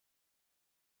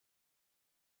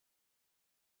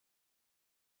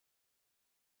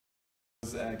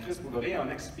Chris Bouveret, our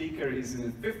next speaker. He's in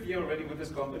his 5th year already with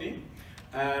this company,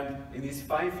 and in these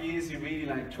 5 years he really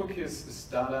took his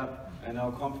startup and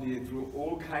our company through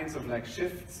all kinds of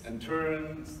shifts and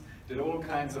turns, did all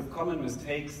kinds of common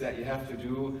mistakes that you have to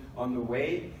do on the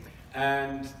way,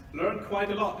 and learned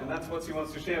quite a lot, and that's what he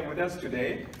wants to share with us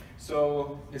today.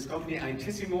 So his company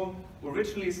iTiZZiMO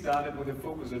originally started with a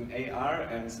focus on AR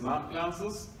and smart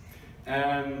glasses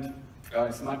and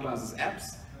smart glasses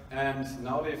apps. And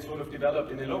now they've sort of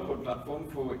developed in a low-code platform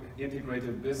for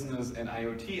integrated business and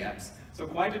IoT apps. So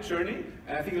quite a journey,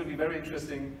 and I think it'll be very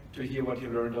interesting to hear what you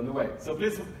learned on the way. So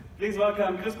please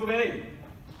welcome Chris Bouveret.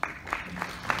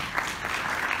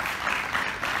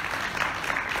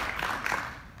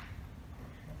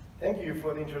 Thank you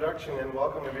for the introduction and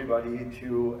welcome everybody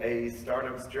to a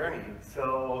startup's journey.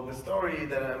 So the story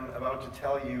that I'm about to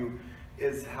tell you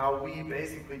is how we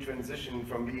basically transitioned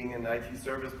from being an IT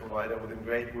service provider with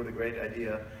a great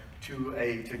idea to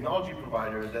a technology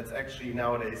provider that's actually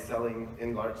nowadays selling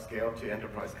in large scale to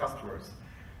enterprise customers.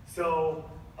 So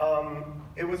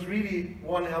it was really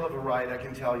one hell of a ride, I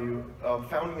can tell you.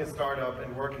 Founding a startup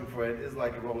and working for it is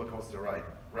like a roller coaster ride,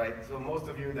 right? So most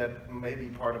of you that may be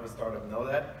part of a startup know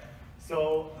that.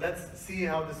 So let's see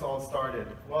how this all started.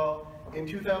 Well, in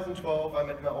 2012, I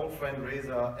met my old friend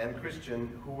Reza and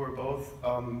Christian, who were both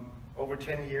over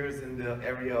 10 years in the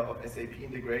area of SAP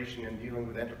integration and dealing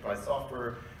with enterprise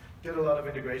software, did a lot of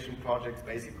integration projects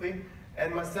basically.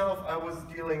 And myself, I was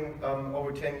dealing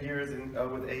over 10 years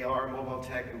with AR, mobile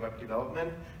tech, and web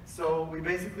development. So we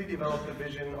basically developed a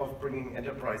vision of bringing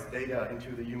enterprise data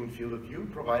into the human field of view,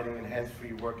 providing an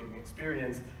hands-free working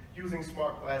experience, using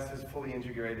smart glasses fully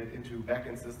integrated into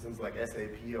backend systems like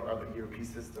SAP or other ERP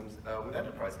systems with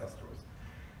enterprise customers.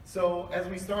 So as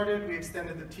we started, we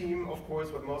extended the team. Of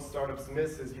course, what most startups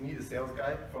miss is you need a sales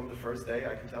guy from the first day,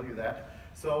 I can tell you that.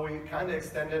 So we kind of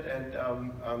extended, and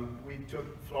we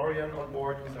took Florian on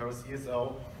board with our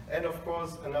CSO. And of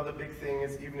course, another big thing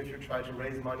is even if you try to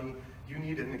raise money, you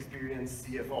need an experienced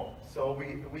CFO. So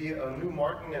we knew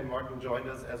Martin, and Martin joined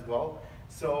us as well.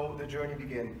 So the journey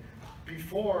began.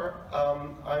 Before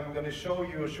I'm going to show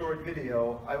you a short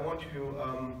video, I want to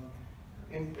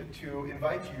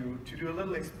invite you to do a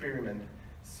little experiment.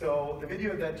 So the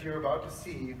video that you're about to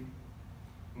see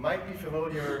might be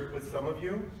familiar with some of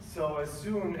you. So as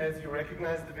soon as you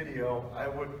recognize the video, I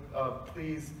would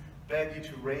please beg you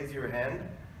to raise your hand,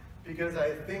 because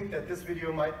I think that this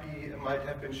video might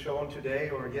have been shown today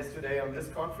or yesterday on this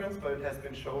conference, but it has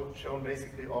been shown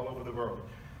basically all over the world.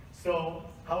 So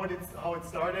how it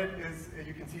started is,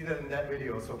 you can see that in that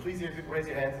video. So please raise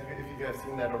your hands if you have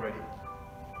seen that already.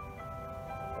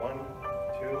 1,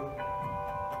 2.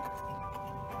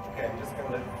 Okay, I'm just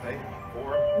gonna let it play. 4.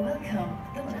 Welcome.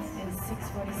 The time is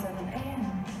 6:47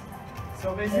 a.m.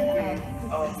 So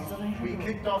basically, we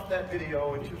kicked off that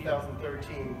video in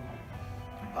 2013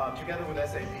 together with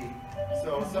SAP.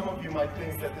 So some of you might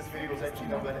think that this video was actually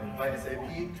done by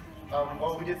SAP.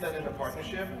 Well, we did that in a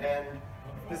partnership, and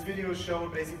this video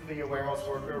showed basically a warehouse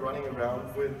worker running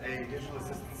around with a digital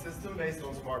assistant system based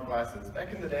on smart glasses.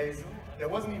 Back in the days, there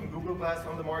wasn't even Google Glass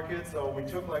on the market, so we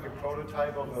took like a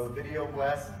prototype of a video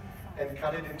glass and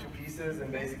cut it into pieces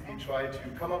and basically tried to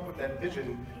come up with that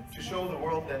vision to show the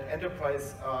world that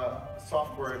enterprise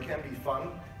software can be fun,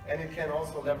 and it can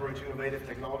also leverage innovative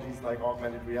technologies like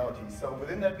augmented reality. So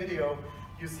within that video,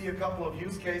 you see a couple of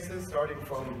use cases, starting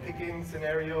from picking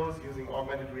scenarios using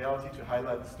augmented reality to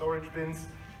highlight the storage bins.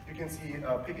 You can see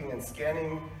picking and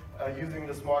scanning using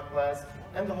the smart glass,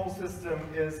 and the whole system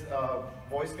is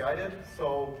voice guided.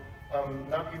 So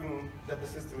not even that the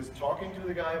system is talking to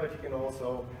the guy, but you can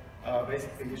also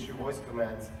basically issue voice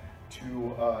commands to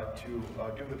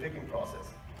do the picking process.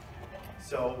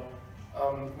 So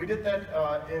we did that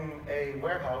in a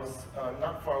warehouse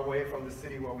not far away from the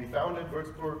city where we founded,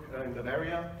 Würzburg in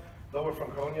Bavaria, Lower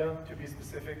Franconia to be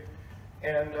specific.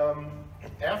 And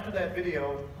after that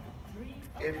video,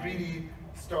 it really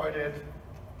started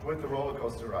with the roller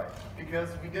coaster ride, because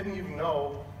we didn't even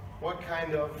know what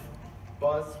kind of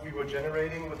buzz we were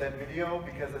generating with that video,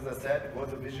 because as I said, it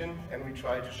was a vision, and we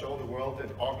tried to show the world that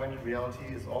augmented reality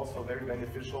is also very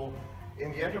beneficial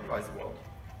in the enterprise world.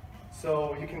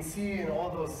 So you can see in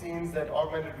all those scenes that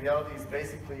augmented reality is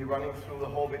basically running through the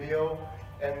whole video.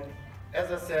 And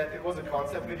as I said, it was a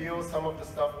concept video. Some of the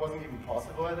stuff wasn't even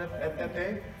possible at that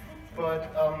day.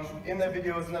 But in that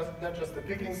video is not just the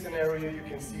picking scenario. You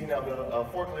can see now the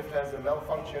forklift has a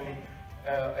malfunction,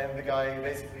 and the guy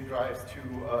basically drives to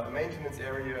a maintenance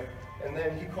area, and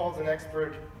then he calls an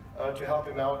expert to help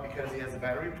him out because he has a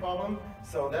battery problem.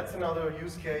 So that's another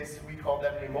use case. We call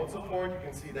that remote support. You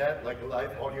can see that, like a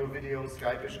live audio, video,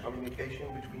 Skype-ish communication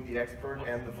between the expert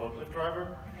and the forklift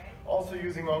driver. Also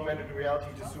using augmented reality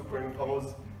to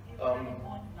superimpose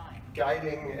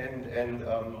guiding and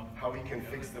how he can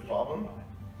fix the problem.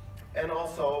 And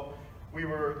also, we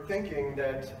were thinking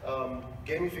that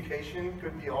gamification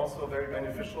could be also very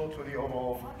beneficial to the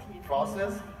overall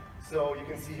process. So you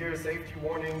can see here safety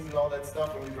warnings and all that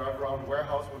stuff. When you drive around a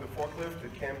warehouse with a forklift,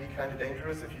 it can be kind of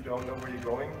dangerous if you don't know where you're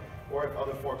going or if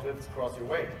other forklifts cross your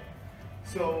way.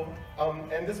 So,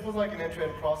 and this was like an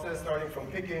end-to-end process starting from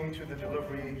picking to the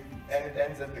delivery, and it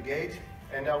ends at the gate.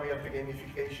 And now we have the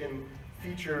gamification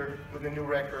feature with a new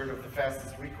record of the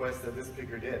fastest request that this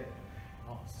picker did.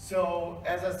 So,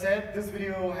 as I said, this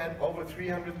video had over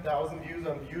 300,000 views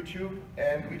on YouTube,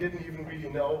 and we didn't even really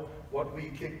know what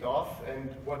we kicked off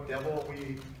and what demo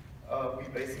we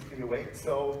basically await.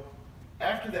 So,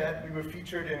 after that, we were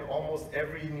featured in almost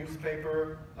every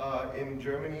newspaper in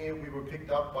Germany. We were picked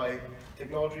up by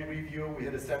Technology Review. We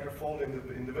had a centerfold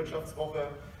in the Wirtschaftswoche,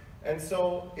 and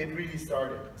so it really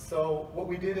started. So, what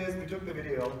we did is we took the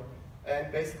video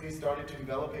and basically started to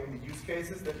developing the use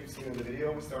cases that you've seen in the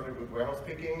video. We started with warehouse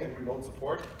picking and remote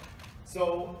support.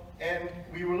 So, and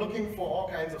we were looking for all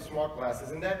kinds of smart glasses.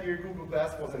 And that year, Google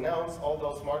Glass was announced. All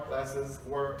those smart glasses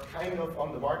were kind of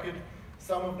on the market.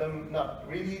 Some of them not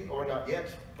really or not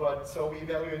yet, but so we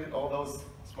evaluated all those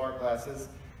smart glasses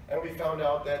and we found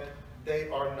out that they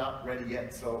are not ready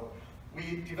yet. So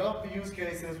we developed the use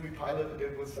cases, we piloted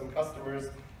it with some customers,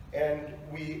 and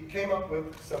we came up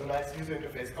with some nice user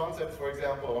interface concepts, for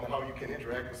example, on how you can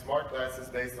interact with smart glasses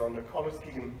based on the color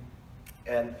scheme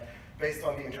and based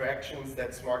on the interactions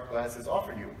that smart glasses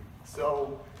offer you.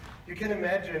 So you can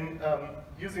imagine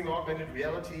using augmented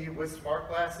reality with smart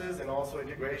glasses and also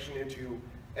integration into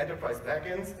enterprise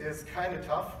backends is kind of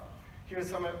tough. Here are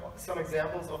some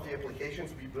examples of the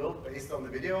applications we built based on the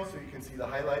video. So you can see the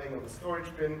highlighting of the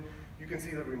storage bin. You can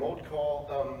see the remote call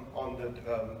on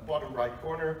the bottom right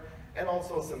corner, and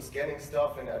also some scanning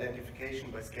stuff and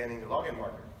identification by scanning the login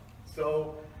marker.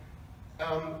 So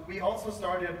we also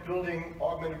started building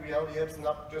augmented reality apps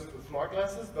not just with smart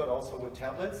glasses, but also with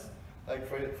tablets. Like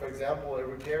for example, a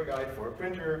repair guide for a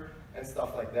printer and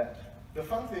stuff like that. The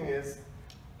fun thing is,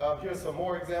 here are some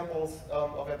more examples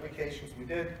of applications we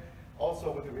did.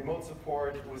 Also with the remote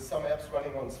support, with some apps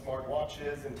running on smart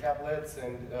watches and tablets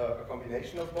and a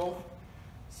combination of both.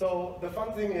 So the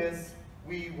fun thing is,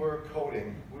 we were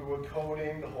coding. We were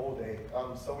coding the whole day.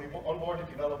 So we onboarded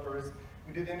developers,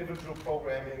 we did individual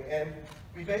programming, and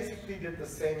we basically did the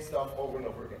same stuff over and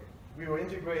over again. We were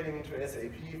integrating into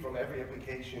SAP from every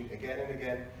application again and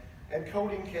again. And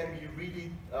coding can be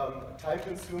really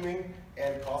time-consuming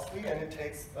and costly, and it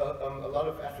takes a lot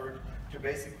of effort to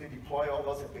basically deploy all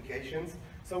those applications.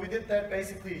 So we did that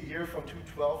basically a year from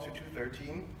 2012 to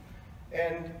 2013.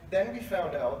 And then we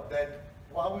found out that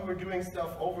while we were doing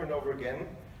stuff over and over again,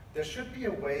 there should be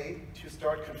a way to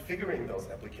start configuring those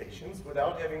applications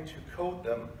without having to code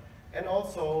them, and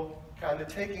also kind of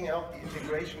taking out the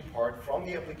integration part from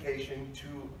the application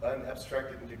to an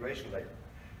abstracted integration layer.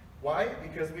 Why?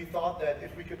 Because we thought that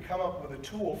if we could come up with a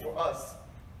tool for us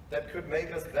that could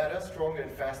make us better, stronger,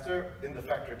 and faster in the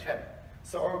factor 10.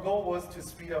 So our goal was to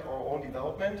speed up our own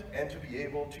development and to be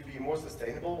able to be more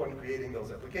sustainable when creating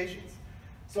those applications.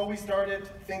 So we started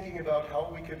thinking about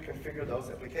how we could configure those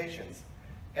applications.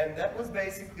 And that was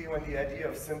basically when the idea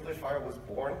of Simplifier was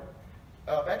born.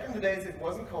 Back in the days, it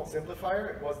wasn't called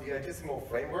Simplifier, it was the iTiZZiMO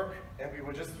framework, and we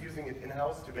were just using it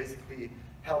in-house to basically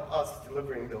help us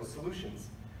delivering those solutions.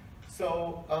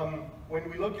 So when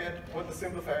we look at what the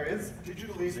Simplifier is,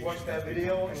 please watch that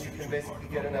video and you can basically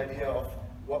get an idea of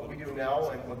what we do now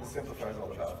and what the Simplifier is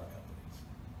all about.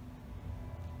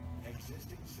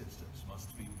 Existing systems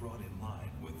must be brought in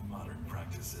line with modern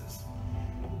practices.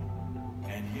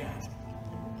 And yet,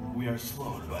 we are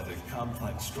slowed by the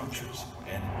complex structures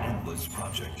and endless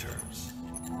project terms.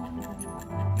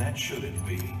 That shouldn't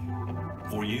be.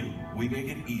 For you, we make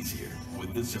it easier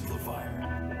with the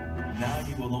Simplifier. Now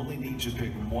you will only need to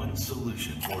pick one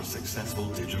solution for successful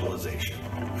digitalization.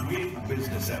 Create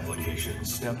business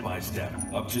applications step by step,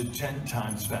 up to 10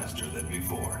 times faster than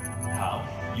before. How?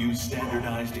 Use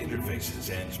standardized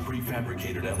interfaces and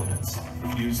prefabricated elements.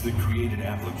 Use the created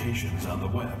applications on the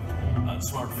web, on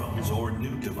smartphones or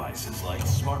new devices like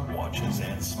smartwatches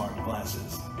and smart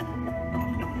glasses.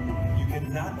 You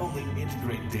can not only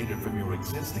integrate data from your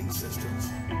existing systems,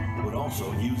 but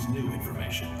also use new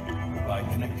information by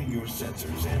connecting your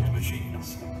sensors and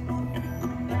machines.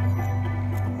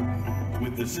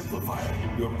 With the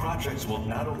Simplifier, your projects will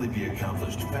not only be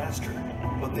accomplished faster,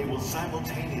 but they will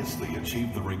simultaneously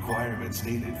achieve the requirements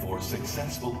needed for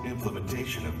successful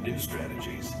implementation of new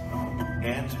strategies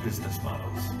and business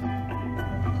models.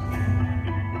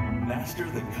 Master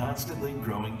the constantly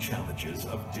growing challenges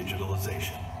of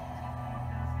digitalization.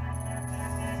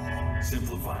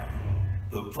 Simplifier,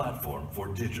 the platform for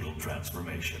digital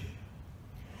transformation.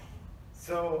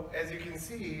 So, as you can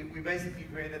see, we basically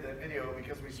created that video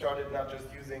because we started not just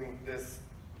using this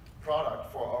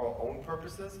product for our own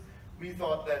purposes. We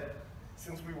thought that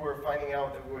since we were finding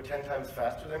out that we were 10 times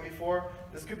faster than before,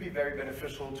 this could be very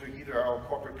beneficial to either our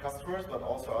corporate customers, but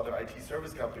also other IT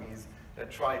service companies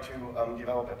that try to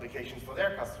develop applications for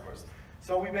their customers.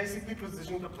 So we basically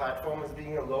positioned the platform as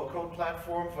being a low-code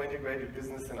platform for integrated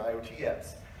business and IoT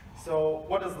apps. So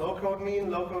what does low-code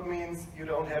mean? Low-code means you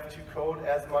don't have to code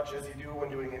as much as you do when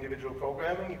doing individual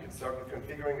programming. You can start with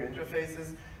configuring your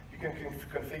interfaces. You can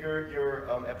configure your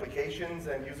applications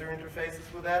and user interfaces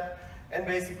with that. And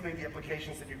basically the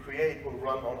applications that you create will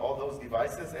run on all those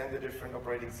devices and the different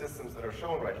operating systems that are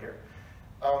shown right here.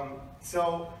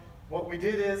 So what we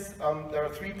did is, there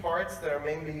are 3 parts that are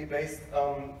mainly based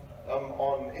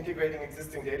on integrating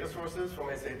existing data sources from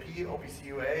SAP, OPC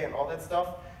UA, and all that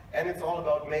stuff. And it's all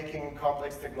about making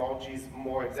complex technologies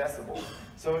more accessible.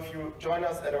 So if you join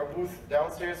us at our booth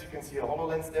downstairs, you can see a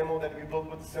HoloLens demo that we built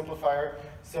with the simplifier.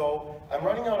 So I'm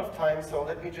running out of time, so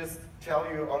let me just tell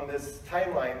you on this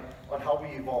timeline on how we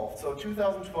evolved. So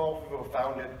 2012, we were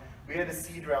founded. We had a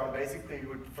seed round, basically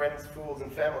with friends, fools, and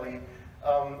family.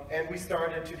 And we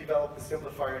started to develop the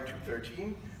simplifier in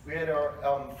 2013. We had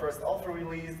our first alpha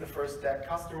release, the first DAC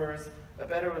customers, a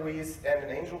beta release, and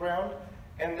an angel round.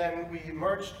 And then we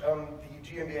merged the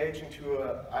GmbH into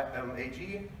a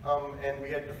AG, and we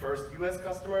had the first US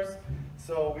customers.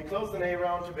 So we closed an A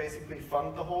round to basically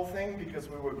fund the whole thing because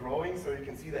we were growing, so you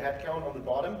can see the headcount on the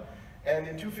bottom. And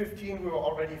in 2015, we were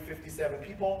already 57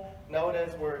 people.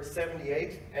 Nowadays, we're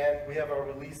 78, and we have our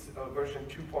release version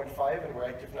 2.5, and we're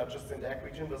active not just in the DACH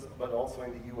region, but also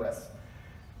in the US.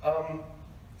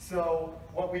 So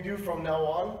what we do from now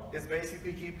on is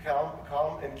basically keep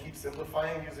calm and keep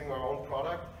simplifying using our own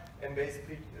product and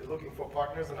basically looking for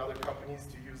partners and other companies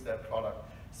to use that product.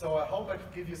 So I hope I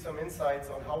could give you some insights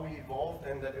on how we evolved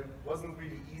and that it wasn't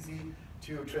really easy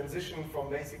to transition from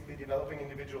basically developing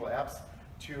individual apps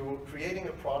to creating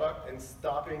a product and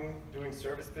stopping doing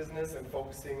service business and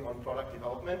focusing on product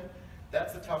development.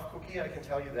 That's a tough cookie, I can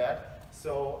tell you that.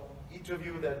 So each of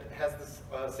you that has this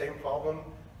same problem,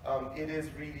 it is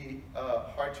really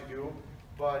hard to do,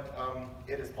 but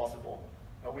it is possible.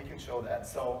 We can show that.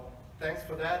 So thanks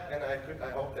for that, and I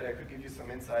hope that I could give you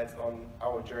some insights on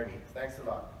our journey. Thanks a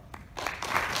lot.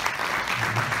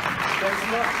 Thanks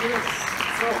a lot, Chris.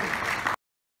 So